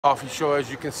Coffee show.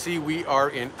 As you can see, we are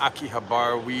in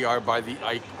Akihabara. We are by the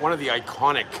one of the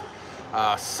iconic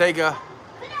Sega.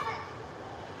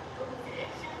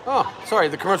 Oh, sorry,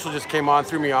 the commercial just came on,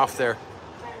 threw me off there.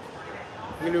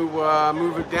 I'm going to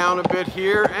move it down a bit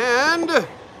here, and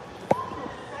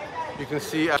you can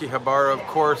see Akihabara. Of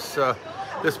course,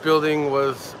 this building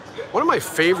was one of my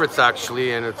favorites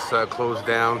actually, and it's closed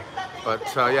down. But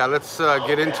yeah, let's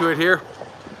get into it here.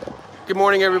 Good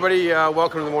morning, everybody.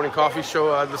 Welcome to the Morning Coffee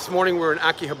Show. This morning we're in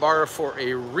Akihabara for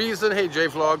a reason. Hey,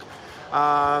 J-Vlog.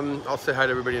 I'll say hi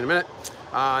to everybody in a minute.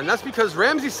 And that's because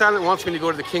Ramsey Silent wants me to go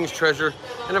to the King's Treasure.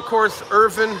 And of course,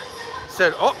 Irvin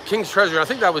said, oh, King's Treasure. I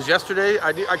think that was yesterday.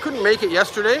 I couldn't make it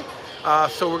yesterday.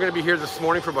 So we're going to be here this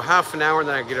morning for about half an hour, and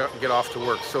then I get off to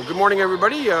work. So good morning,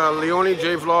 everybody. Leonie,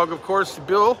 J-Vlog, of course.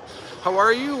 Bill, how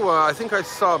are you? I think I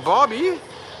saw Bobby,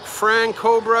 Fran,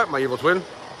 Cobra, my evil twin.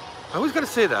 I always got to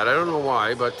say that. I don't know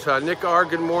why, but Nick R,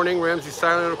 good morning. Ramsey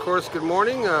Silent, of course, good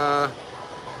morning.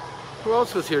 Who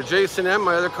else was here? Jason M,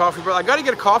 my other coffee brother. I got to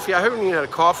get a coffee. I haven't even had a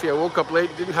coffee. I woke up late.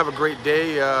 Didn't have a great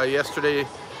day yesterday.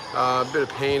 A bit of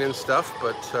pain and stuff,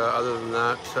 but other than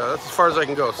that, that's as far as I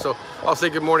can go. So I'll say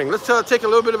good morning. Let's take a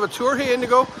little bit of a tour. Hey,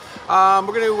 Indigo. We're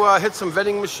going to hit some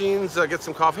vending machines, get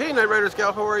some coffee. Hey, Night Riders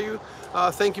Gal, how are you?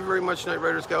 Thank you very much, Night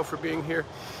Riders Gal, for being here.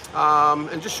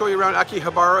 And just show you around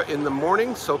Akihabara in the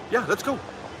morning. So yeah, let's go.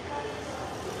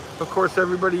 Of course,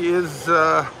 everybody is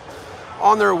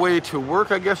on their way to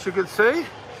work, I guess you could say.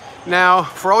 Now,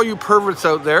 for all you perverts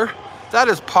out there, that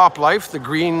is Pop Life, the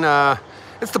green,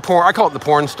 it's the porn, I call it the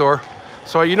porn store.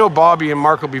 So you know Bobby and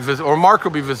Mark will be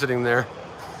visiting there.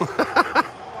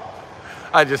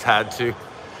 I just had to.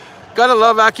 Gotta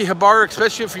love Akihabara,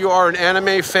 especially if you are an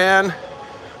anime fan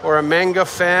or a manga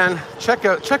fan. Check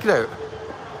it out.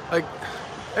 Like,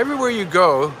 everywhere you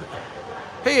go.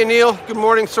 Hey, Anil, good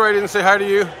morning. Sorry I didn't say hi to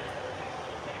you.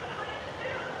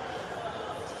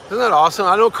 Isn't that awesome?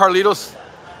 I know Carlitos.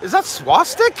 Is that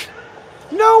swastic?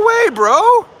 No way,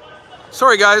 bro.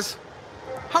 Sorry, guys.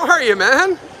 How are you,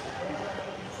 man?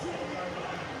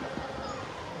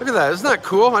 Look at that. Isn't that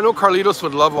cool? I know Carlitos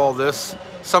would love all this.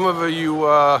 Some of you,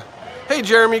 hey,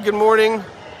 Jeremy, good morning.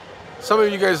 Some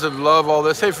of you guys would love all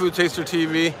this. Hey, Food Taster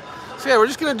TV. So yeah, we're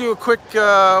just going to do a quick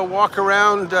walk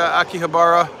around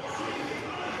Akihabara.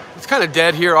 It's kind of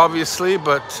dead here, obviously,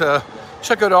 but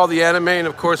check out all the anime, and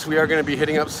of course we are going to be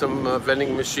hitting up some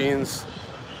vending machines.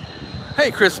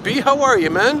 Hey, Chris B, how are you,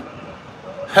 man?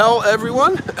 Hell,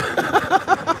 everyone?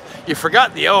 You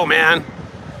forgot the O, man.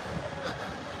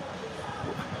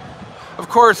 Of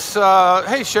course,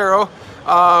 hey, Shero.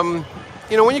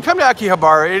 You know, when you come to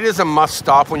Akihabara, it is a must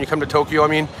stop when you come to Tokyo. I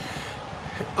mean,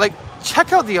 like,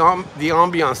 check out the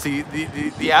ambiance,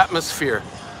 the atmosphere.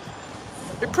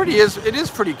 It is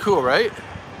pretty cool, right?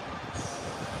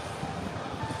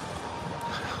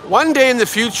 One day in the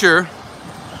future,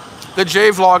 the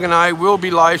J-Vlog and I will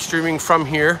be live streaming from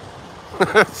here.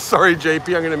 Sorry,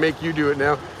 JP, I'm going to make you do it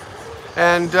now.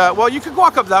 And, well, you could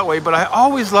walk up that way, but I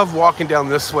always love walking down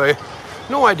this way.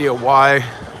 No idea why.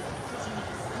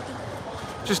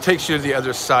 Just takes you to the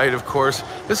other side, of course.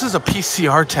 This is a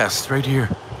PCR test right here.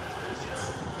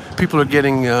 People are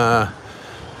getting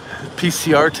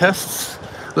PCR tests,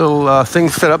 little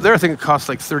things set up there. I think it costs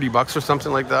like 30 bucks or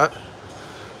something like that.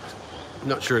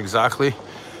 Not sure exactly.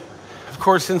 Of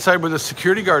course, inside where the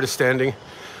security guard is standing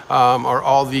are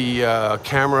all the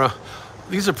camera.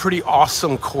 These are pretty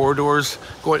awesome corridors.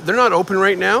 They're not open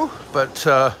right now, but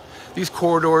these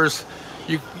corridors,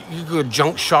 you go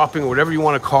junk shopping or whatever you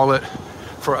want to call it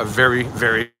for a very,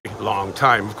 very long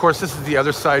time. Of course, this is the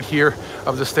other side here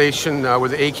of the station where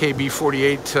the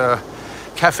AKB48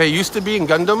 cafe used to be in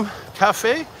Gundam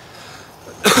Cafe.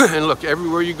 And look,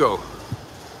 everywhere you go.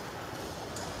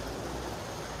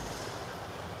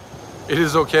 It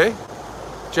is okay.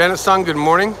 Janet-san, good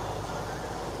morning.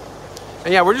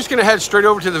 And yeah, we're just gonna head straight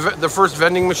over to the first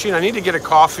vending machine. I need to get a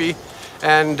coffee.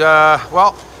 And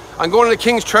well, I'm going to the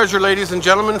King's Treasure, ladies and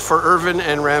gentlemen, for Irvin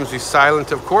and Ramsey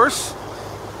Silent, of course.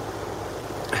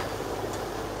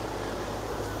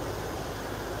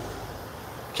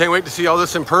 Can't wait to see all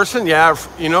this in person. Yeah,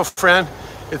 you know, Fran,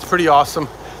 it's pretty awesome.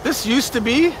 This used to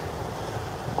be,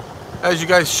 as you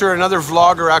guys sure, another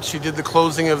vlogger actually did the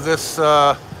closing of this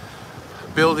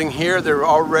building here. They're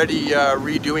already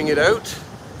redoing it out.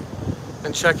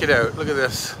 And check it out. Look at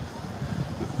this.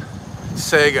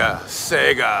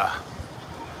 Sega.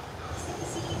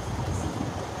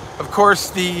 Of course,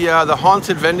 the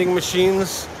haunted vending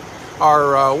machines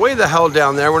are way the hell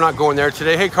down there. We're not going there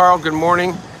today. Hey, Carl, good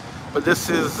morning. But this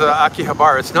is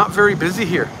Akihabara. It's not very busy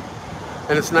here.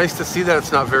 And it's nice to see that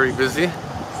it's not very busy.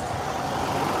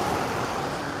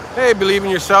 Hey, Believe in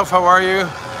Yourself, how are you?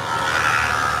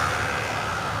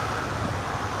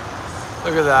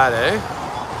 Look at that, eh?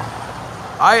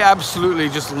 I absolutely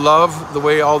just love the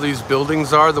way all these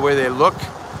buildings are, the way they look.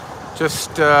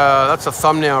 Just, that's a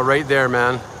thumbnail right there,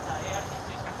 man.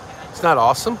 Isn't that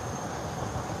awesome?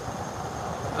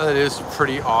 That is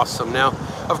pretty awesome. Now,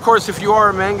 of course, if you are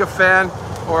a manga fan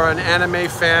or an anime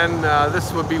fan,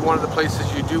 this would be one of the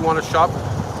places you do want to shop.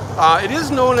 It is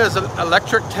known as an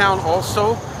electric town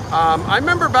also. I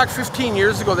remember back 15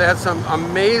 years ago, they had some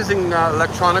amazing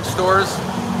electronic stores.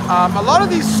 A lot of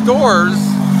these stores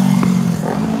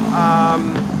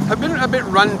have been a bit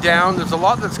run down. There's a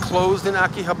lot that's closed in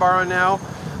Akihabara now.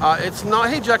 It's not,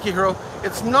 hey Jackie Hero,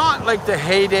 it's not like the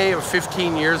heyday of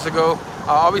 15 years ago,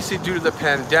 obviously due to the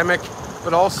pandemic,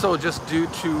 but also just due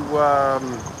to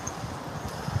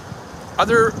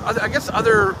other,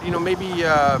 you know, maybe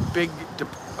big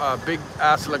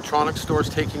ass electronic stores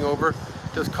taking over.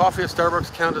 Does coffee at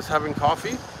Starbucks count as having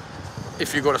coffee?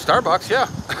 If you go to Starbucks, yeah.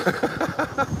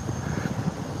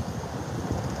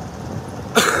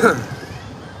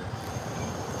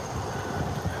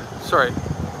 Sorry.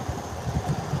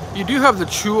 You do have the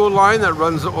Chuo line that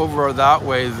runs over that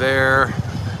way there.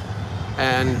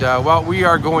 And, well, we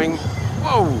are going...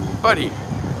 Whoa, buddy.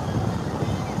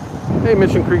 Hey,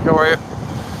 Mission Creek, how are you?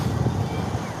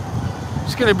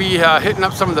 Just going to be hitting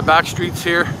up some of the back streets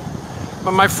here.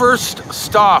 But my first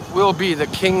stop will be the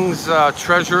King's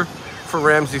Treasure for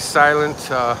Ramsey Silent.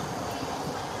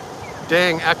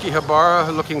 Dang,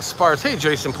 Akihabara looking sparse. Hey,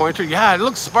 Jason Pointer. Yeah, it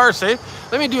looks sparse, eh?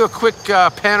 Let me do a quick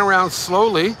pan around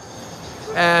slowly.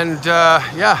 And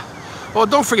yeah, well,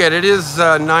 don't forget, it is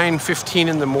 9:15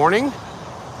 in the morning.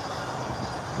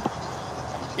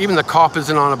 Even the cop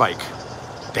isn't on a bike.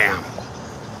 Damn.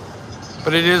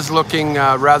 But it is looking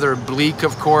rather bleak,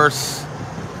 of course.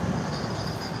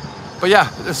 But yeah,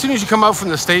 as soon as you come out from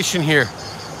the station here,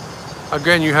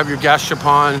 again, you have your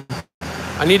gashapon.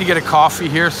 I need to get a coffee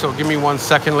here, so give me 1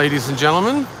 second, ladies and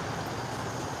gentlemen.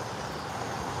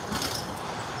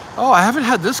 Oh, I haven't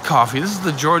had this coffee. This is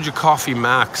the Georgia Coffee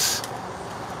Max.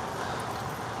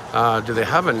 Do they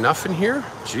have enough in here?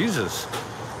 Jesus.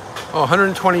 Oh,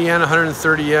 120 yen,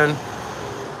 130 yen.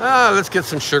 Let's get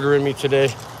some sugar in me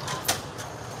today.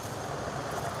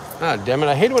 Damn it.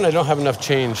 I hate it when I don't have enough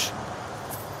change.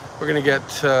 We're gonna get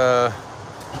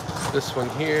this one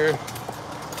here.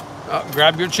 Oh,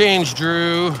 grab your change,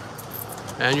 Drew,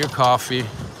 and your coffee.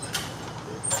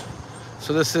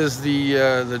 So this is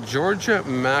the Georgia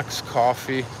Max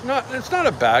coffee. It's not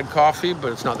a bad coffee,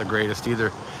 but it's not the greatest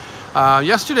either.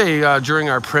 Yesterday during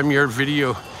our premiere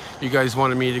video, you guys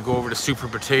wanted me to go over to Super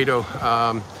Potato.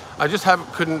 I just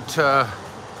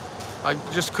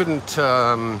couldn't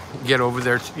get over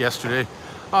there yesterday.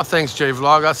 Oh, thanks, Jay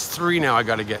Vlog. That's 3 now I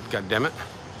gotta get. God damn it.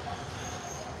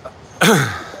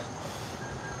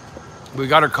 We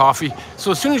got our coffee.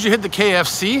 So as soon as you hit the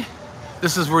KFC,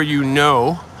 this is where you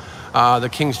know the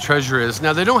King's Treasure is.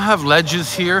 Now, they don't have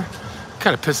ledges here.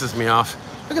 Kind of pisses me off.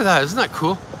 Look at that. Isn't that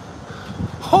cool?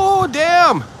 Oh,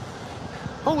 damn.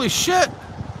 Holy shit.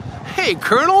 Hey,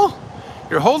 Colonel.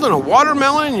 You're holding a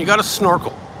watermelon and you got a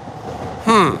snorkel.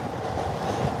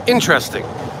 Interesting.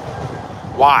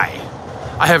 Why?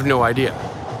 I have no idea.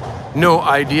 No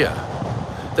idea.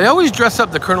 They always dress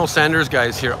up the Colonel Sanders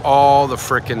guys here all the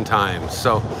frickin' time.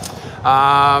 So,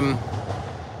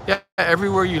 yeah,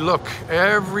 everywhere you look,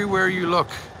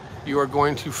 you are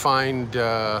going to find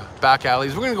back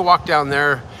alleys. We're gonna go walk down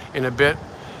there in a bit.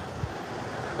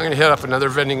 I'm gonna hit up another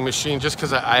vending machine just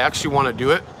because I actually want to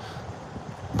do it.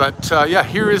 But yeah,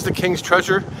 here is the King's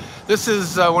Treasure. This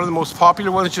is one of the most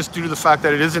popular ones just due to the fact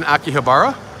that it is in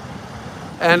Akihabara.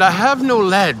 And I have no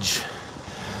ledge.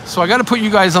 So I got to put you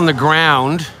guys on the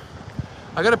ground.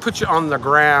 I got to put you on the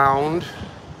ground.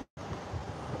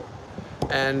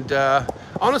 And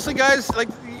honestly, guys, like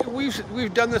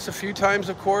we've done this a few times,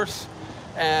 of course,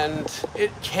 and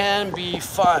it can be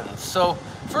fun. So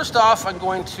first off, I'm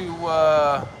going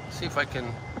to see if I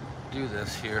can do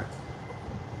this here.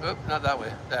 Oh, not that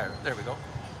way. There we go.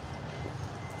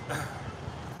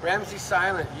 Ramsey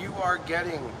Silent, you are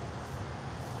getting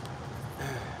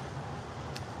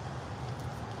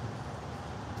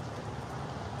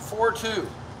 4-2.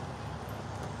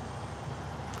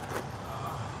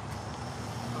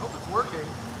 I hope it's working.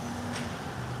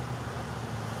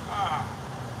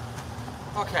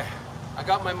 Okay, I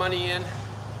got my money in.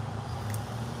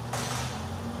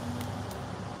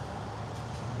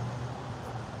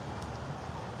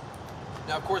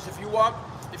 Now, of course, if you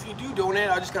do donate,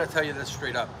 I just gotta tell you this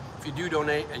straight up. If you do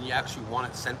donate and you actually want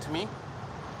it sent to me,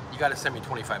 you gotta send me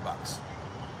 25 bucks.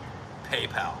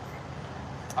 PayPal.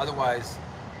 Otherwise,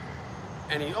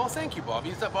 any, oh, thank you, Bobby.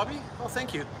 Is that Bobby? Oh,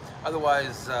 thank you.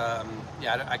 Otherwise,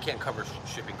 yeah, I can't cover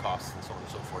shipping costs and so on and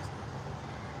so forth.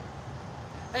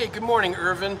 Hey, good morning,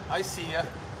 Irvin. I see ya.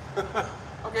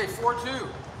 Okay, 4-2.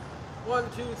 1,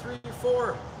 2, 3,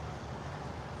 4.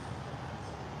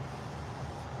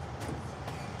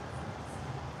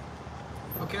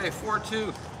 Okay,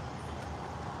 4-2.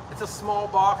 It's a small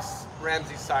box,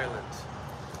 Ramsey silent.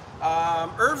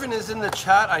 Irvin is in the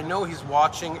chat. I know he's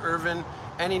watching. Irvin,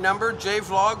 any number?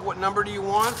 J-Vlog, what number do you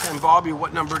want? And Bobby,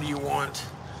 what number do you want?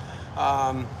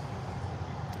 Of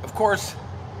course,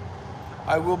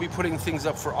 I will be putting things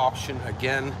up for auction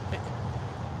again.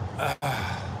 I'm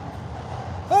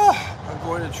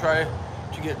going to try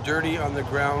to get dirty on the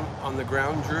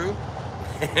ground, Drew.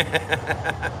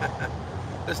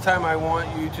 This time I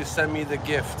want you to send me the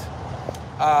gift.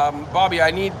 Bobby,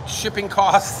 I need shipping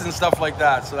costs and stuff like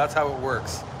that, so that's how it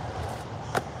works.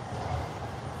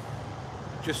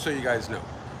 Just so you guys know.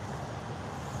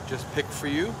 Just pick for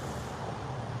you.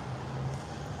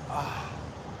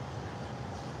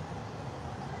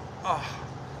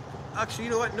 Actually,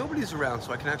 you know what? Nobody's around,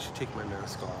 so I can actually take my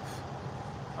mask off.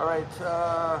 All right,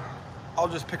 I'll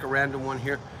just pick a random one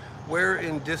here. Where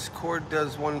in Discord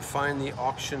does one find the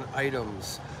auction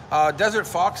items? Desert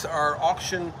Fox, our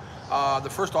auction, the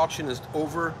first auction is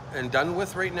over and done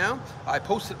with right now. I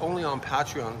posted only on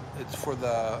Patreon. It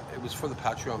was for the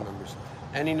Patreon members.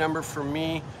 Any number for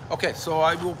me? Okay, so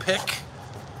I will pick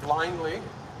blindly.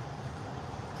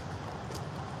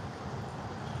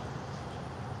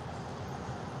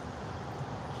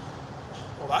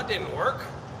 Well, that didn't work.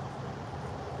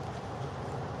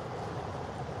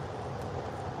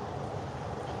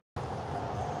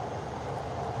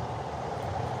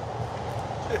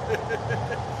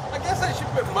 I guess I should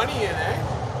put money in, eh?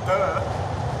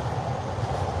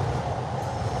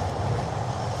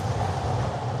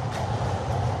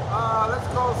 Let's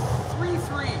go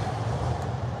 3-3.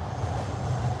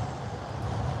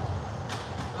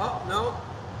 Oh, no.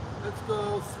 Let's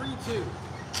go 3-2.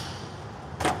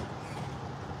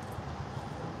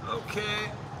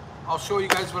 Okay. I'll show you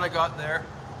guys what I got there.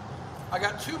 I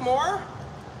got 2 more.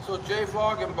 So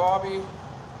J-Vlog and Bobby.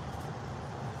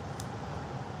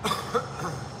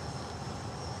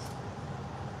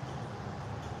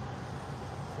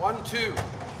 One, 2.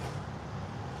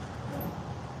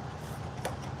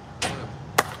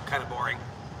 Kind of boring.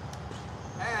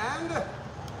 And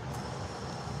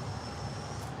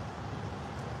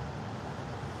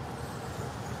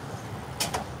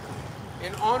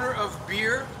in honor of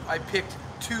beer, I picked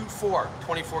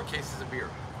 24 cases of beer.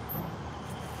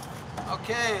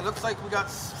 Okay, looks like we got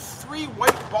 3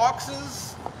 white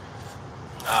boxes.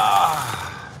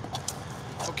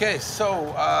 Okay,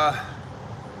 so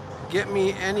get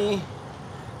me any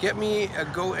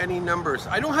numbers.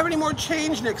 I don't have any more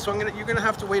change, Nick, so you're gonna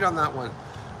have to wait on that one.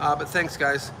 But thanks,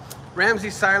 guys. Ramsey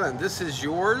Silent, this is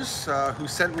yours, who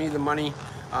sent me the money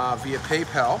via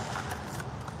PayPal.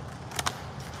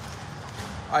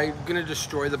 I'm gonna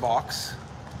destroy the box,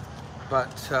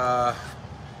 but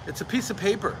it's a piece of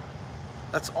paper.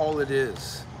 That's all it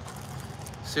is.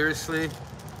 Seriously,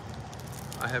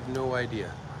 I have no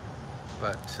idea.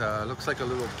 But looks like a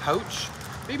little pouch.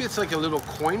 Maybe it's like a little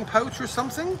coin pouch or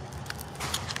something.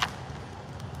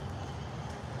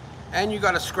 And you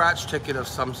got a scratch ticket of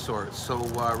some sort. So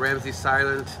Ramsey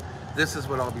Silent, this is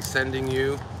what I'll be sending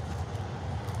you.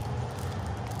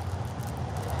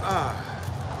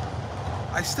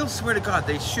 I still swear to God,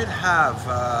 they should have.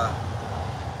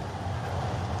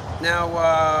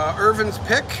 Now, Irvin's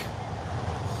pick,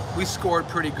 we scored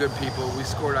pretty good, people. We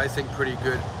scored, I think, pretty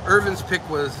good. Irvin's pick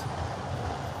was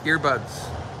earbuds.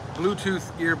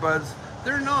 Bluetooth earbuds.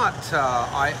 They're not,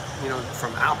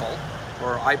 from Apple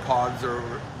or iPods or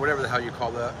whatever the hell you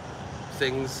call the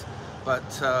things, but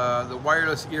the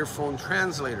wireless earphone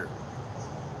translator.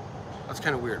 That's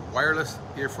kind of weird. Wireless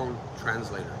earphone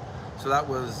translator. So that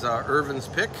was Irvin's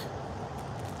pick.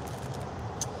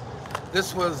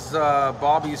 This was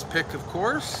Bobby's pick, of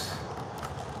course.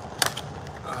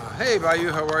 Hey, Bayou,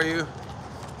 how are you?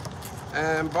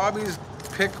 And Bobby's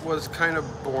pick was kind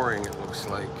of boring, it looks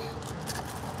like.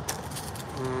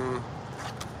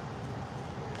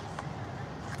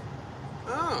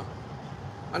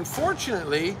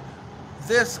 Unfortunately,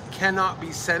 this cannot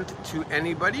be sent to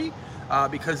anybody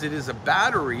because it is a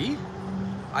battery.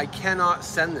 I cannot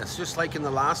send this. Just like in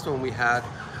the last one we had,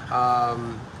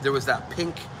 there was that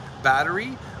pink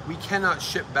battery. We cannot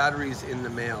ship batteries in the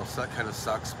mail, so that kind of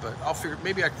sucks, but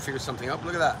maybe I can figure something out.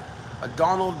 Look at that. A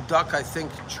Donald Duck, I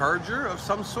think, charger of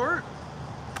some sort.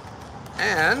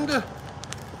 And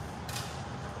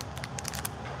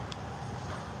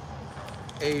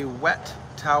a wet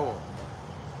towel.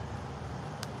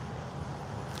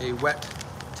 a wet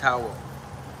towel.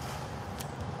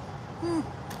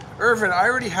 Irvin, I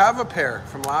already have a pair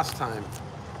from last time,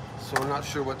 so I'm not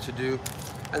sure what to do.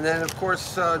 And then of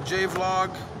course,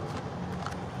 J-Vlog,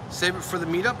 save it for the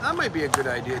meetup. That might be a good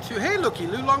idea too. Hey, Looky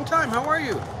Lou, long time, how are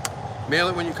you? Mail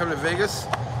it when you come to Vegas.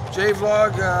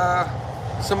 J-Vlog,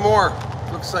 some more.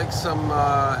 Looks like some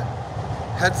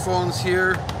headphones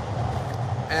here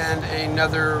and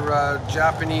another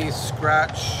Japanese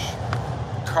scratch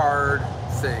card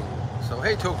thing. So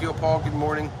hey, Tokyo Paul, good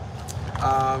morning.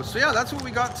 So yeah, that's what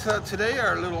we got today,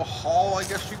 our little haul, I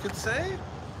guess you could say.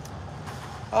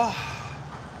 Oh,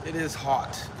 it is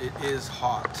hot. It is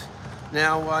hot.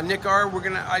 Now, Nick R,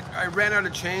 I ran out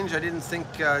of change. I didn't think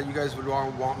you guys would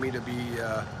want me to be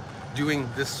doing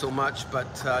this so much,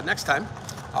 but next time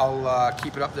I'll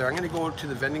keep it up there. I'm gonna go to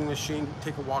the vending machine,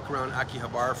 take a walk around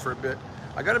Akihabara for a bit.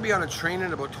 I gotta be on a train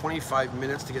in about 25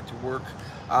 minutes to get to work.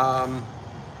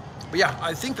 But yeah,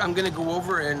 I think I'm gonna go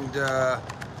over and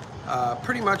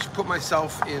pretty much put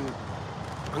myself in,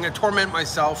 I'm gonna torment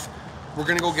myself. We're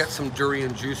gonna go get some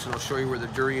durian juice, and I'll show you where the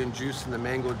durian juice and the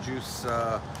mango juice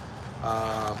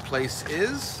place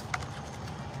is.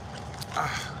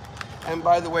 And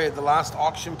by the way, the last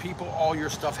auction, people, all your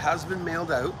stuff has been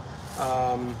mailed out.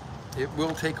 It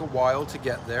will take a while to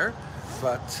get there,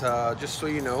 but just so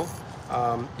you know,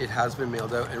 it has been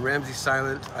mailed out. And Ramsey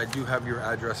Silent, I do have your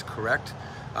address correct.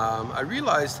 I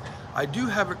realized I do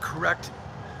have it correct,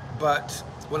 but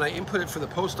when I input it for the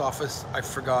post office, I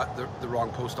forgot the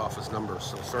wrong post office number,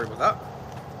 so sorry about that.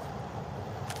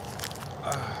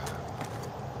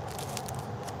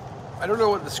 I don't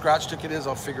know what the scratch ticket is.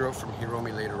 I'll figure out from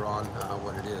Hiromi later on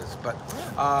what it is. But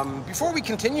before we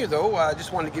continue though, I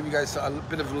just wanted to give you guys a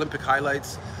bit of Olympic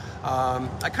highlights.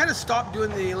 I kind of stopped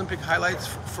doing the Olympic highlights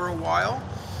for a while.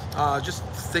 Just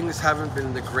things haven't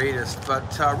been the greatest.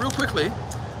 But real quickly,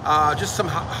 just some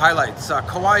highlights.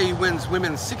 Kauai wins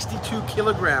women's 62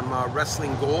 kilogram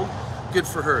wrestling gold. Good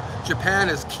for her. Japan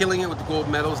is killing it with the gold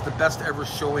medals, the best ever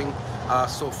showing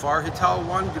so far. Hital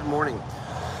won, good morning.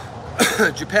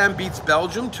 Japan beats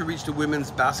Belgium to reach the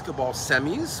women's basketball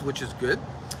semis, which is good.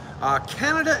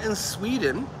 Canada and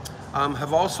Sweden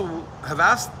have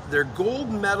asked their gold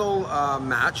medal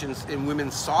match in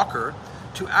women's soccer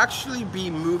to actually be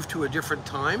moved to a different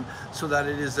time so that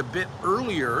it is a bit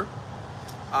earlier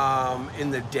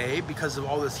in the day because of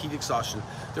all this heat exhaustion.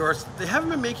 They haven't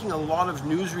been making a lot of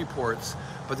news reports,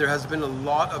 but there has been a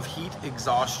lot of heat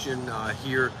exhaustion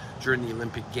here during the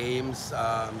Olympic Games.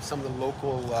 Some of the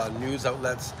local news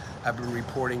outlets have been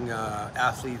reporting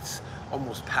athletes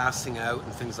almost passing out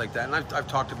and things like that. And I've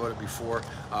talked about it before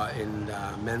in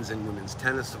men's and women's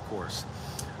tennis, of course.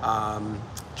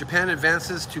 Japan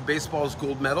advances to baseball's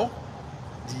gold medal.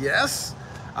 Yes.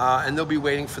 And they'll be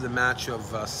waiting for the match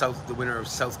of the winner of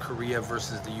South Korea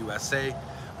versus the USA,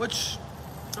 which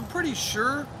I'm pretty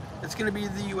sure it's going to be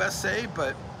the USA,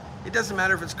 but it doesn't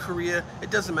matter if it's Korea,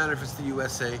 it doesn't matter if it's the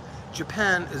USA.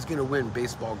 Japan is going to win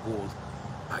baseball gold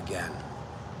again.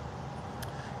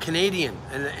 Canadian,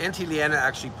 and Auntie Leanna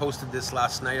actually posted this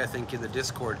last night, I think, in the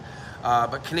Discord,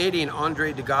 but Canadian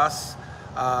Andre Degas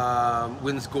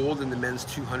wins gold in the men's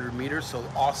 200 meters, so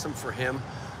awesome for him.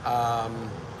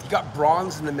 He got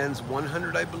bronze in the men's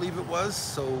 100, I believe it was.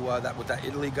 So that with that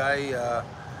Italy guy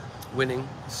winning,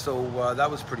 so that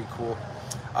was pretty cool.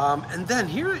 And then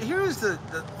here is the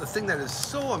thing that is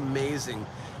so amazing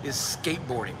is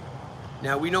skateboarding.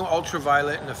 Now we know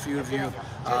Ultraviolet and a few of you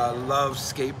love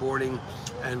skateboarding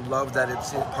and love that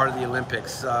it's part of the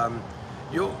Olympics.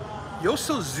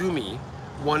 Yosozumi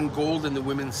won gold in the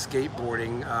women's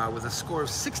skateboarding with a score of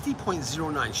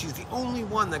 60.09. She's the only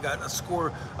one that got a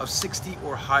score of 60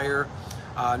 or higher.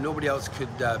 Nobody else could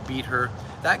beat her.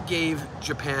 That gave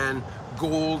Japan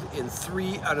gold in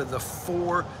 3 out of the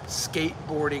 4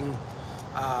 skateboarding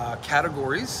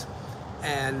categories.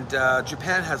 And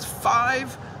Japan has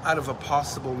 5 out of a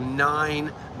possible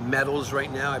 9 medals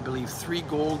right now. I believe 3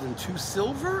 gold and 2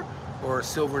 silver, or a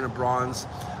silver and a bronze.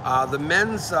 The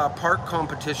men's park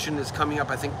competition is coming up,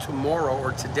 I think, tomorrow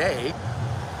or today.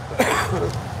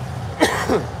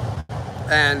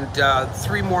 And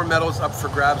 3 more medals up for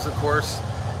grabs, of course.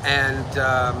 And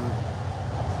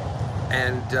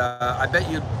I bet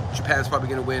you Japan's probably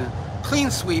going to win clean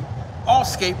sweep, all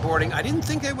skateboarding. I didn't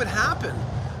think it would happen.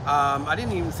 I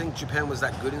didn't even think Japan was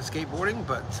that good in skateboarding,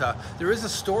 but there is a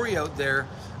story out there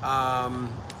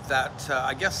that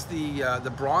I guess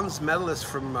the bronze medalist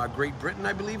from Great Britain,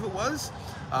 I believe it was,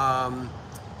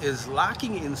 is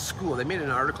lacking in school. They made an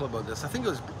article about this. I think it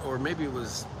was, or maybe it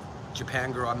was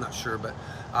Japan girl, I'm not sure, but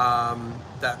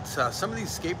that some of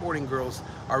these skateboarding girls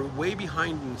are way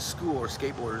behind in school, or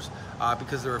skateboarders,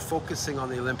 because they're focusing on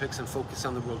the Olympics and focusing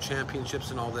on the World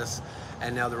Championships and all this,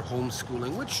 and now they're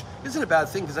homeschooling, which isn't a bad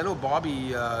thing, because I know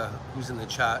Bobby, who's in the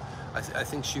chat, I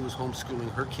think she was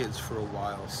homeschooling her kids for a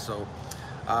while. So,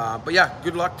 but yeah,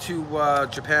 good luck to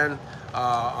Japan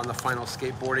on the final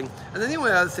skateboarding. And then the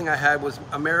only other thing I had was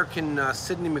American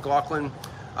Sydney McLaughlin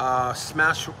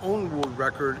smashed her own world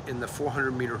record in the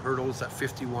 400-meter hurdles at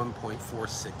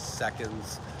 51.46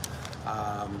 seconds.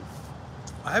 I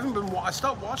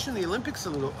stopped watching the Olympics a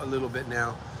little bit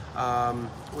now,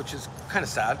 which is kind of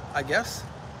sad, I guess.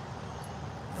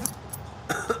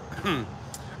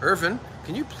 Irvin,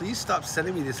 can you please stop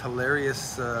sending me these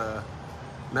hilarious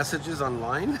messages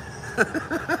online?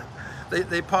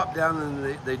 They pop down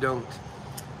and they don't.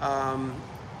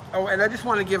 Oh, and I just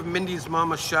want to give Mindy's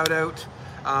mom a shout out.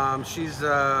 She's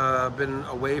been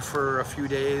away for a few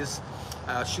days.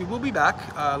 She will be back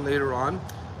later on,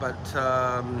 but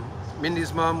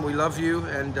Mindy's mom, we love you,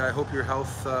 and I hope your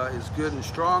health is good and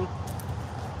strong.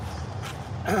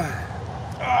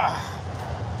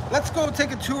 Let's go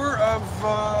take a tour of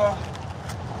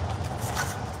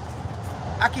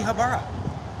AKIHABARA.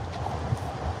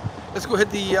 Let's go hit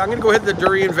the, I'm gonna go hit the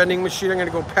durian vending machine. I'm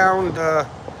gonna go pound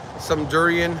some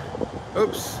durian,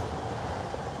 oops,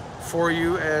 for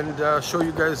you, and show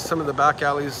you guys some of the back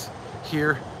alleys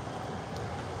here.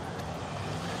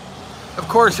 Of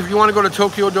course, if you want to go to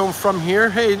Tokyo Dome from here,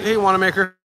 hey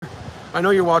Wanamaker, I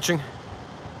know you're watching.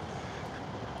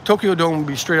 Tokyo Dome will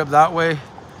be straight up that way.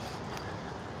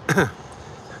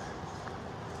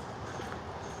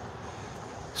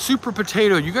 Super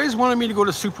Potato, you guys wanted me to go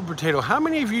to Super Potato. How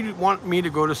many of you want me to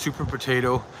go to Super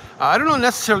Potato? I don't know,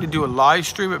 necessarily do a live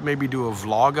stream, but maybe do a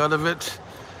vlog out of it.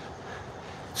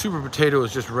 Super Potato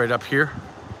is just right up here.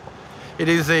 It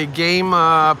is a game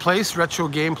place, retro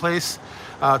game place,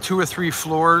 2 or 3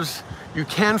 floors. You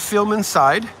can film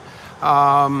inside,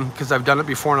 because I've done it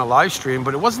before on a live stream,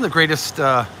 but it wasn't the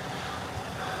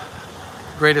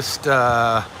greatest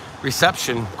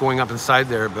reception going up inside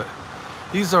there. But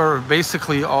these are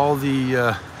basically all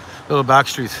the little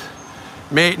backstreets.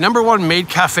 Number 1 Maid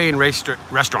Cafe and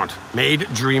Restaurant, Maid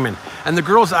Dreamin'. And the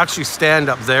girls actually stand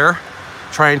up there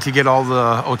trying to get all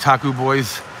the otaku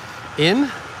boys in.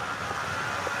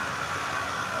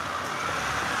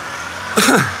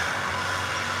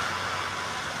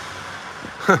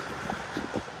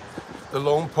 The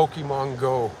lone Pokemon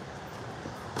Go.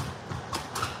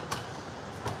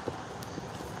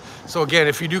 So again,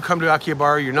 if you do come to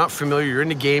AKIHABARA, you're not familiar, you're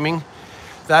into gaming,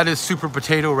 that is Super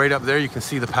Potato right up there. You can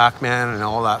see the Pac-Man and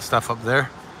all that stuff up there.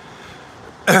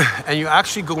 And you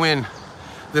actually go in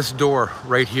this door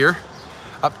right here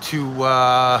up to,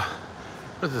 what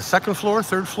is it, 2nd floor,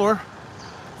 3rd floor?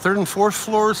 3rd and 4th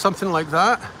floors, something like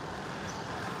that.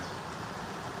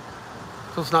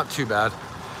 So it's not too bad.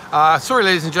 Sorry,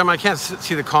 ladies and gentlemen, I can't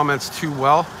see the comments too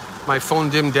well. My phone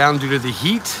dimmed down due to the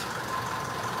heat.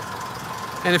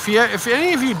 And if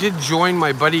any of you did join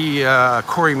my buddy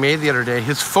Corey May the other day,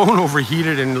 his phone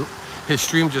overheated and his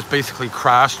stream just basically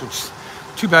crashed, which is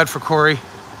too bad for Corey.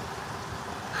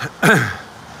 But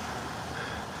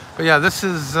yeah, this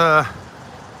is,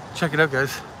 check it out,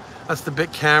 guys. That's the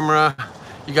Bic camera.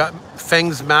 You got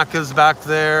Feng's Macca's back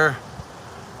there.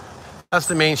 That's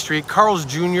the main street. Carl's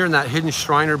Jr. and that hidden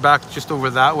Shriner back just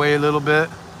over that way a little bit.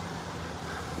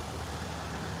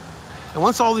 And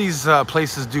once all these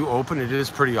places do open, it is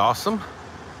pretty awesome.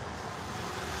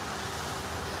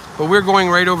 But we're going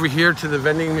right over here to the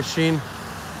vending machine,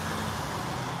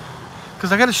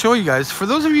 because I got to show you guys, for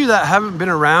those of you that haven't been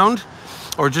around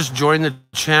or just joined the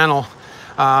channel,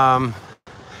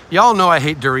 y'all know I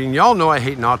hate durian, y'all know I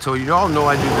hate natto, y'all know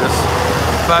I do this.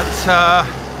 But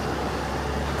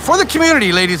for the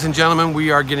community, ladies and gentlemen, we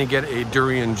are going to get a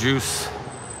durian juice.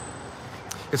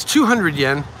 It's 200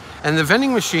 yen. And the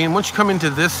vending machine, once you come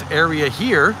into this area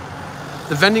here,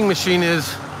 the vending machine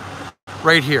is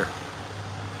right here.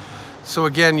 So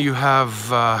again, you have,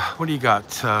 what do you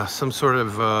got? Some sort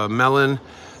of melon.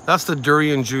 That's the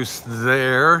durian juice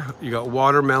there. You got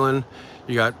watermelon.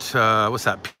 You got, what's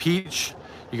that? Peach.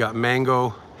 You got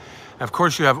mango. And of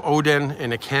course, you have Oden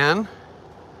in a can,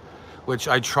 which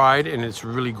I tried and it's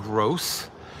really gross.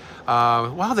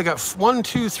 Wow, they got 1,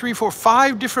 2, 3, 4,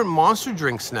 5 different monster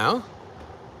drinks now.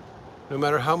 No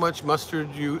matter how much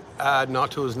mustard you add,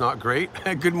 natto is not great.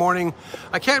 Good morning.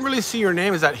 I can't really see your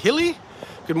name. Is that Hilly?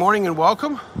 Good morning and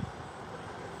welcome.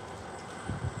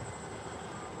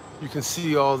 You can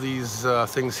see all these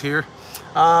things here.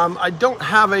 I don't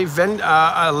have a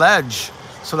ledge,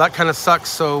 so that kind of sucks.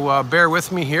 So bear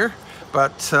with me here.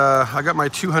 But I got my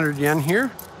 200 yen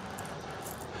here.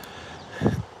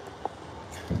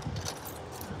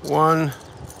 One,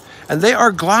 and they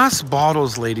are glass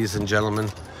bottles, ladies and gentlemen.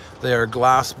 They are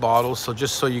glass bottles, so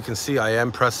just so you can see, I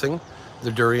am pressing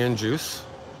the durian juice.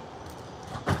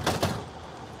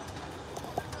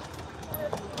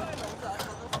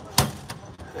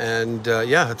 And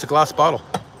yeah, it's a glass bottle.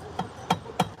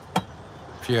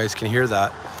 If you guys can hear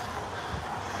that.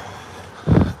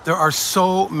 There are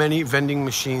so many vending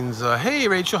machines. Hey,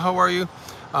 Rachel, how are you?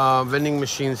 Vending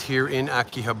machines here in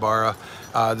Akihabara.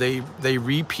 They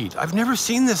repeat. I've never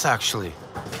seen this actually.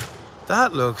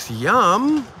 That looks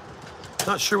yum.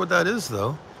 Not sure what that is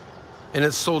though. And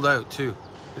it's sold out too.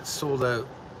 It's sold out.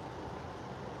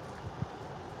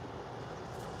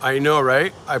 I know,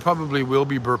 right? I probably will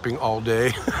be burping all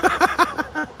day.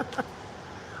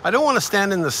 I don't want to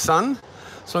stand in the sun,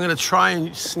 so I'm going to try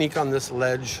and sneak on this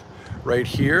ledge right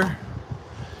here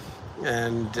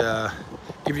and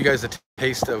give you guys a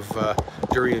taste of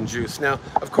durian juice. Now,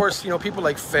 of course, you know, people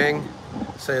like Fang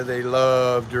say they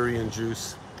love durian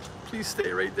juice. Please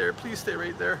stay right there. Please stay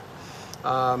right there.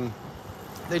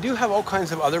 They do have all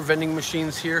kinds of other vending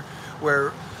machines here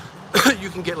where you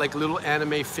can get like little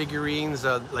anime figurines.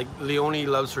 Like Leonie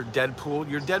loves her Deadpool.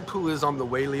 Your Deadpool is on the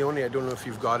way, Leonie. I don't know if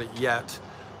you've got it yet.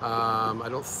 I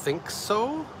don't think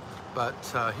so. But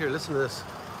here, listen to this.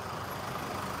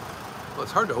 Well,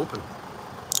 it's hard to open.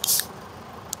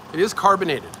 It is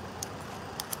carbonated.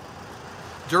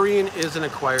 Durian is an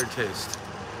acquired taste.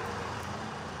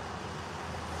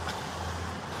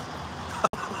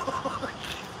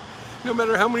 No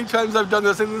matter how many times I've done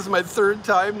this, I think this is my third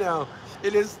time now.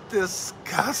 It is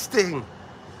disgusting.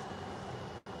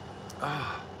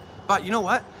 But you know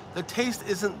what? The taste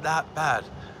isn't that bad.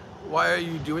 Why are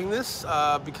you doing this?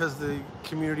 Because the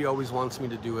community always wants me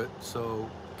to do it. So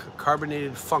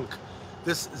carbonated funk.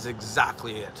 This is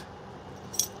exactly it.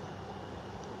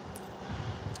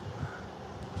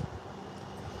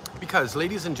 Because,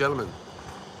 ladies and gentlemen,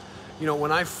 you know,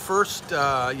 when I first,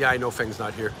 yeah, I know Feng's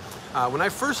not here. When I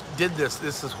first did this,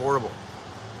 this is horrible.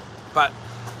 But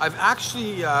I've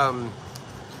actually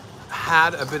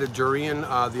had a bit of durian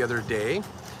the other day,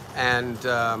 and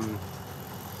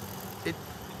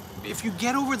if you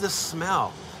get over the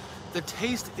smell, the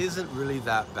taste isn't really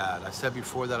that bad. I said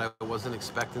before that I wasn't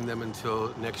expecting them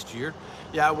until next year.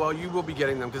 Yeah, well, you will be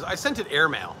getting them because I sent it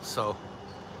airmail, so.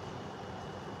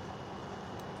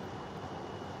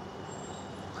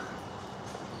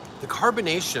 The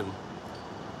carbonation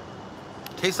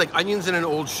tastes like onions in an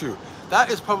old shoe. That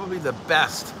is probably the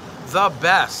best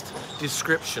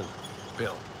description,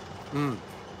 Bill. The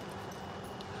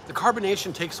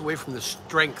carbonation takes away from the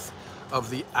strength of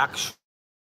the actual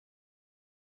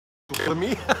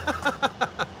me.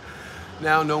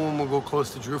 Now no one will go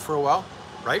close to Drew for a while,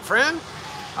 right, Fran?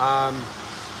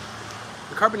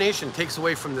 The carbonation takes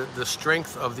away from the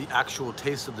strength of the actual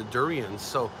taste of the durian,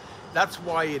 so that's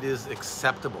why it is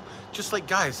acceptable. Just like,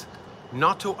 guys,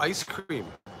 natto ice cream.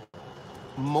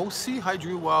 Mosi, hi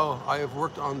Drew, wow, I have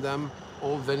worked on them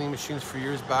old vending machines for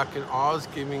years back in Oz,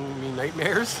 giving me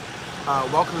nightmares.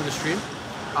 Welcome to the stream.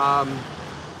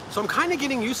 So I'm kind of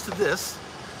getting used to this,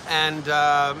 and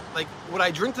like, would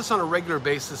I drink this on a regular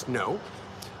basis? No.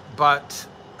 But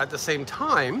at the same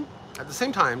time,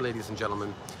 ladies and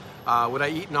gentlemen, would I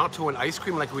eat natto and ice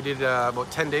cream like we did about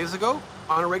 10 days ago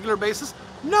on a regular basis?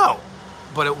 No,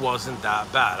 but it wasn't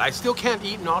that bad. I still can't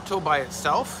eat natto by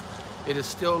itself. It is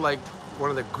still like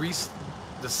one of the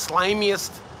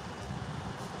slimiest,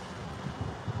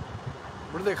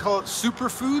 what do they call it,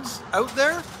 superfoods out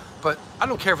there? But I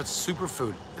don't care if it's a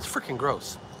superfood. It's freaking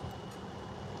gross.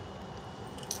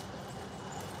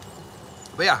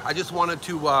 But yeah, I just wanted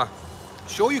to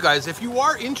show you guys, if you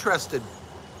are interested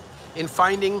in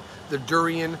finding the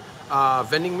durian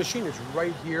vending machine, it's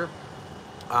right here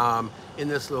in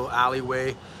this little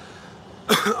alleyway,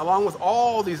 along with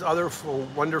all these other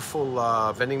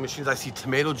wonderful vending machines. I see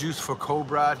tomato juice for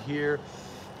Cobra here.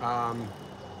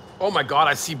 Oh my God,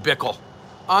 I see Bikkle.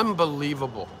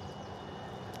 Unbelievable.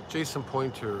 Jason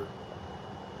Pointer.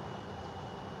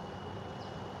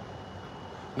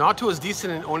 Natto is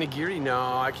decent in onigiri.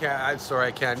 No, I can't. I'm sorry,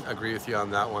 I can't agree with you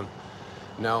on that one.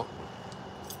 No.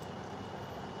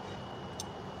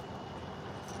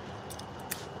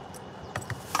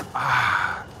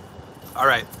 All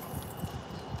right.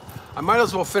 I might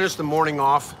as well finish the morning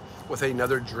off with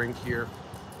another drink here.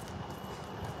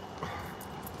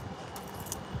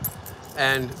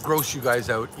 And gross you guys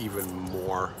out even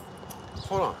more.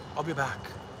 Hold on, I'll be back.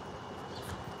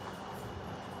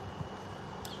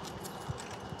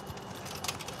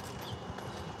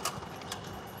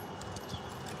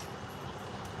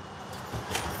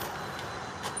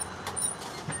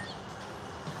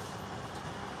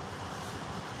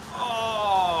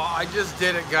 just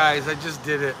did it, guys. I just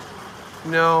did it.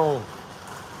 No,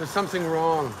 there's something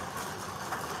wrong.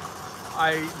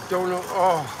 I don't know.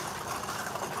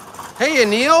 Oh. Hey,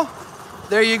 Anil.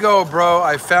 There you go, bro.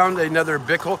 I found another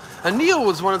Bikkle. Anil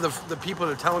was one of the people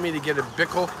that are telling me to get a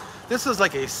Bikkle. This is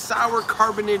like a sour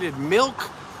carbonated milk,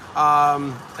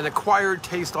 an acquired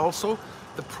taste also.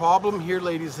 The problem here,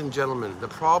 ladies and gentlemen, the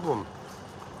problem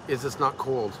is it's not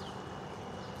cold.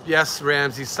 Yes,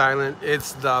 Ramsey's silent.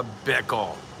 It's the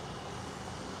Bikkle.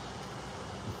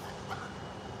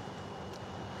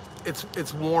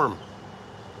 It's warm.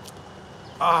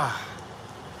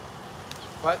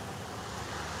 But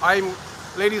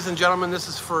ladies and gentlemen, this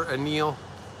is for Anil.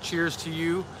 Cheers to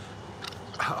you.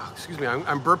 Excuse me,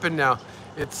 I'm burping now.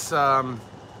 It's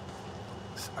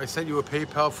I sent you a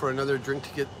PayPal for another drink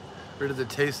to get rid of the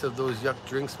taste of those yuck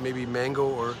drinks, maybe mango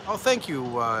or... Oh, thank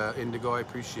you, Indigo, I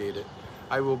appreciate it.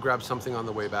 I will grab something on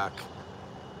the way back.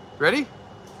 Ready?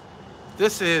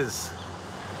 This is...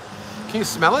 Can you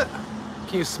smell it?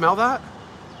 Can you smell that?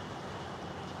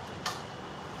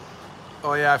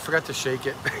 Oh yeah, I forgot to shake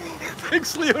it.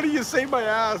 Thanks, Leona, you saved my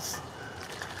ass.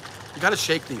 You gotta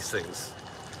shake these things.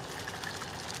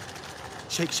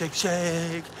 Shake, shake,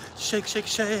 shake. Shake, shake,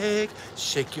 shake.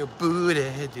 Shake your booty.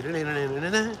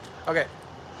 Okay.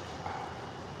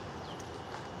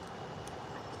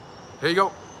 Here you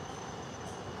go.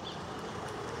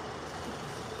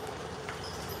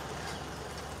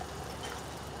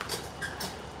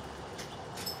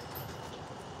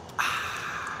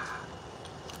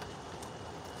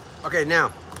 Okay, now,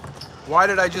 why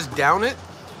did I just down it?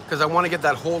 Because I want to get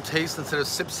that whole taste instead of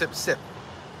sip, sip, sip.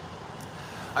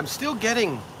 I'm still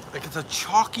getting, like, it's a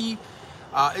chalky,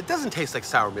 it doesn't taste like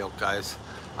sour milk, guys.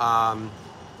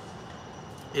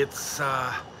 It's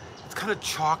kind of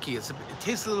chalky. It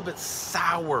tastes a little bit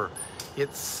sour.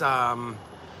 It's,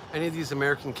 any of these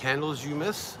American candles you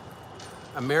miss?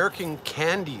 American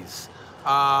candies.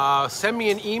 Send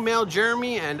me an email,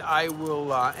 Jeremy, and I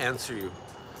will answer you.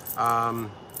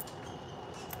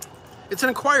 It's an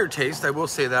acquired taste, I will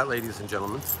say that, ladies and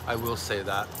gentlemen. I will say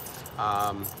that.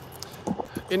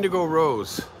 Indigo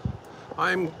Rose.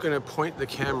 I'm gonna point the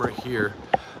camera here.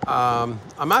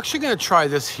 I'm actually gonna try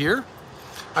this here.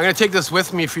 I'm gonna take this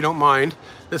with me if you don't mind.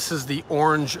 This is the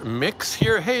orange mix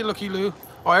here. Hey, looky Lou.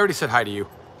 Oh, I already said hi to you.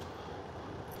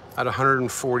 At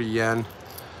 140 yen.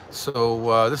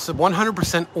 So this is a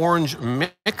 100% orange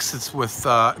mix. It's with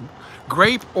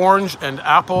grape, orange, and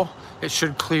apple. It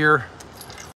should clear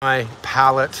my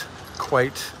palate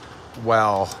quite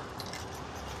well.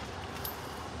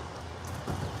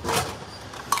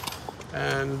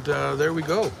 And there we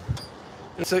go.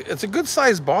 It's a good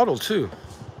sized bottle too.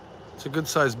 It's a good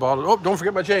sized bottle. Oh, don't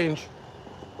forget my change.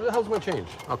 Where the hell's my change?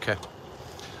 Okay.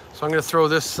 So I'm gonna throw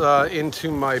this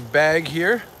into my bag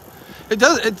here.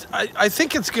 I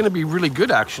think it's gonna be really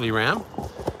good actually, Ram.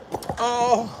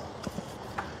 Oh.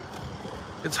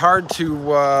 It's hard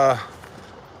to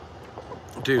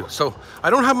do. So I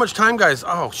don't have much time, guys.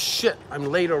 Oh shit, I'm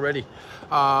late already.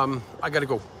 I gotta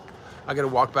go. I gotta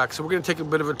walk back. So we're gonna take a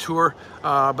bit of a tour.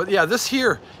 But yeah, this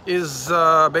here is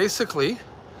basically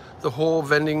the whole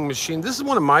vending machine. This is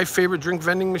one of my favorite drink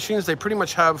vending machines. They pretty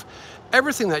much have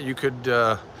everything that you could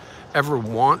ever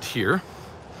want here.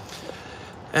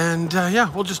 And yeah,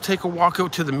 we'll just take a walk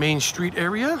out to the main street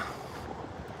area.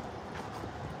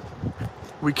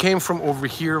 We came from over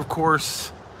here, of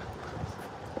course.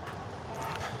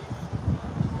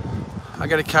 I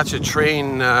gotta catch a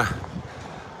train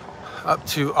up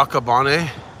to Akabane.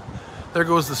 There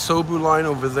goes the Sobu line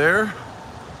over there.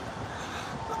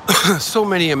 So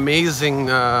many amazing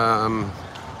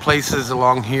places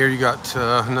along here. You got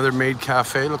another maid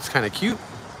cafe, looks kind of cute.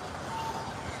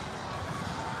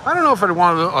 I don't know if I'd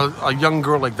want a young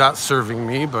girl like that serving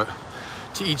me, but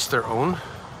to each their own.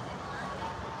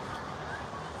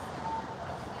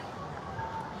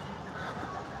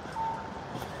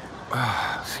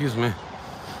 Excuse me.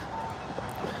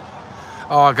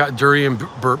 Oh, I got durian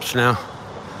burps now.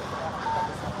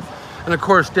 And of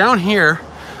course, down here,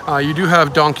 you do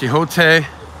have Don Quixote.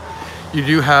 You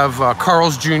do have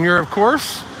Carl's Jr., of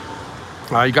course.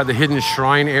 You got the hidden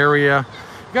shrine area.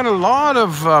 You got a lot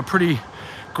of pretty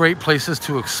great places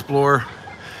to explore.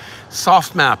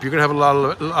 Soft Map. You're gonna have a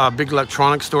lot of big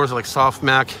electronic stores like Soft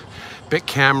Mac, Bic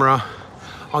Camera.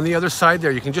 On the other side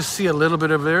there, you can just see a little bit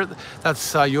of there.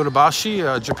 That's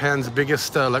Yodobashi, Japan's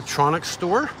biggest electronics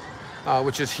store,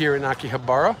 which is here in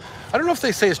Akihabara. I don't know if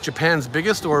they say it's Japan's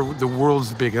biggest or the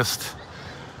world's biggest.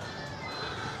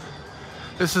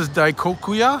 This is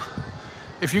Daikokuya.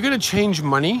 If you're gonna change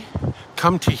money,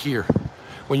 come to here.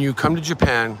 When you come to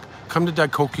Japan, come to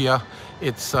Daikokuya.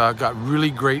 It's got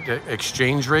really great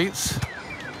exchange rates.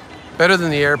 Better than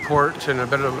the airport and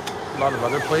better than a lot of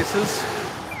other places.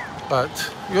 But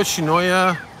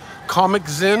Yoshinoya Comic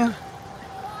Zin,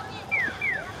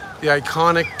 the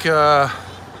iconic,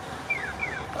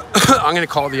 I'm going to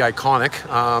call it the iconic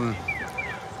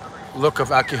look of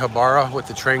Akihabara with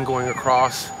the train going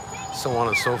across, so on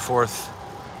and so forth.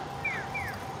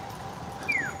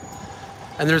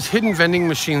 And there's hidden vending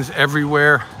machines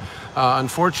everywhere.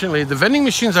 Unfortunately, the vending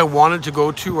machines I wanted to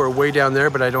go to are way down there,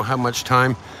 but I don't have much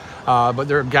time. But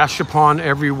there are gashapon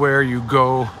everywhere you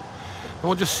go. And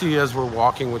we'll just see as we're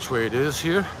walking which way it is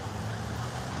here.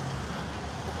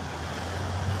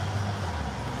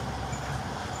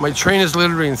 My train is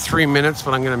literally in 3 minutes,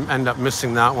 but I'm going to end up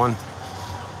missing that one.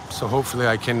 So hopefully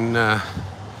I can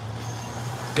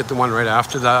get the one right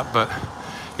after that. But,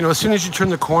 you know, as soon as you turn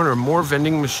the corner, more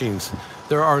vending machines.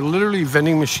 There are literally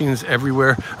vending machines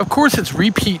everywhere. Of course, it's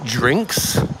repeat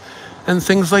drinks and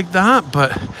things like that,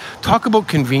 but talk about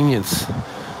convenience.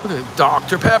 Look at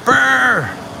Dr. Pepper.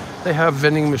 They have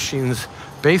vending machines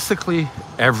basically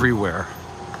everywhere.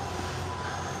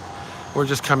 We're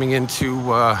just coming into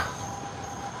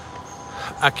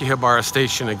Akihabara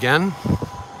Station again.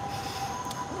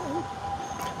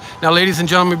 Now, ladies and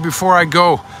gentlemen, before I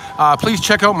go, please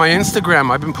check out my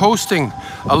Instagram. I've been posting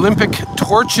Olympic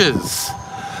torches.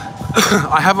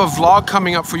 I have a vlog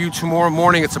coming up for you tomorrow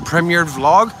morning. It's a premiered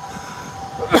vlog.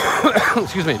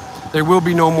 Excuse me. There will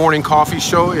be no morning coffee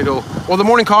show. Well, the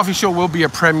morning coffee show will be a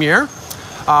premiere.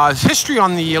 History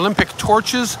on the Olympic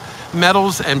torches,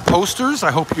 medals, and posters.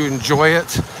 I hope you enjoy it.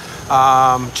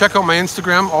 Check out my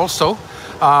Instagram also.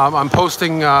 I'm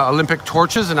posting Olympic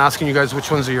torches and asking you guys which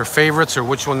ones are your favorites or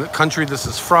which country this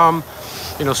is from,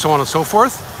 you know, so on and so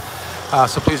forth.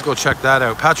 So please go check that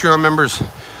out. Patreon members,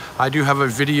 I do have a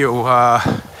video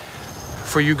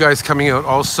for you guys coming out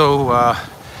also.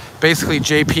 Basically,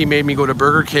 JP made me go to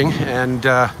Burger King, and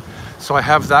so I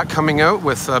have that coming out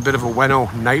with a bit of a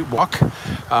Ueno night walk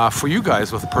for you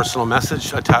guys with a personal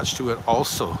message attached to it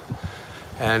also.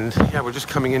 And yeah, we're just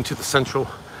coming into the central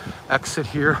exit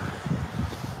here.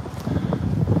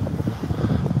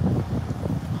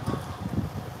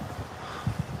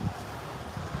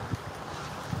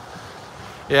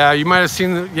 Yeah, you might have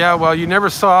seen, yeah, well, you never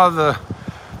saw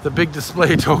the big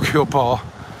display Tokyo Ball.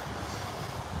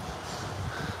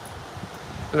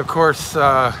 And of course,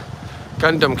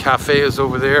 Gundam Cafe is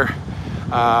over there.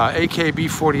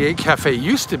 AKB48 Cafe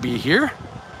used to be here.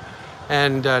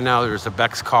 And now there's a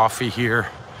Beck's Coffee here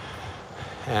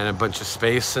and a bunch of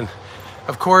space. And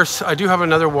of course, I do have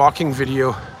another walking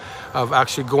video of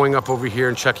actually going up over here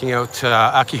and checking out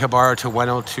Akihabara to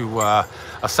Ueno to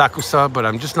Asakusa, but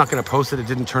I'm just not going to post it. It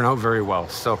didn't turn out very well.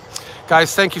 So,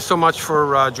 guys, thank you so much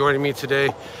for joining me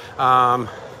today.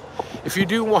 If you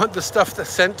do want the stuff that's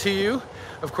sent to you,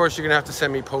 of course, you're going to have to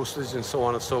send me postage and so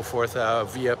on and so forth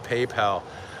via PayPal.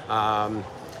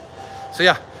 So,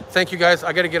 yeah, thank you, guys.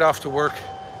 I got to get off to work.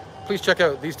 Please check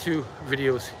out these two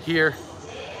videos here.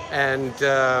 And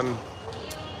I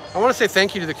want to say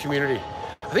thank you to the community.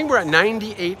 I think we're at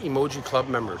 98 Emoji Club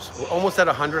members. We're almost at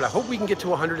 100. I hope we can get to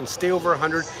 100 and stay over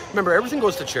 100. Remember, everything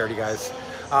goes to charity, guys.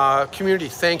 Community,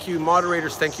 thank you.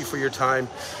 Moderators, thank you for your time.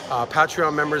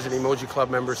 Patreon members and Emoji Club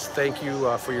members, thank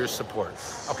you for your support.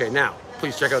 Okay, now,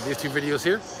 please check out these two videos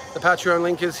here. The Patreon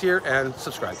link is here, and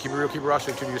subscribe. Keep it real, keep it raw,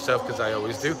 keep it yourself, because I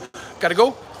always do. Gotta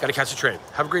go, gotta catch a train.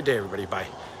 Have a great day, everybody. Bye.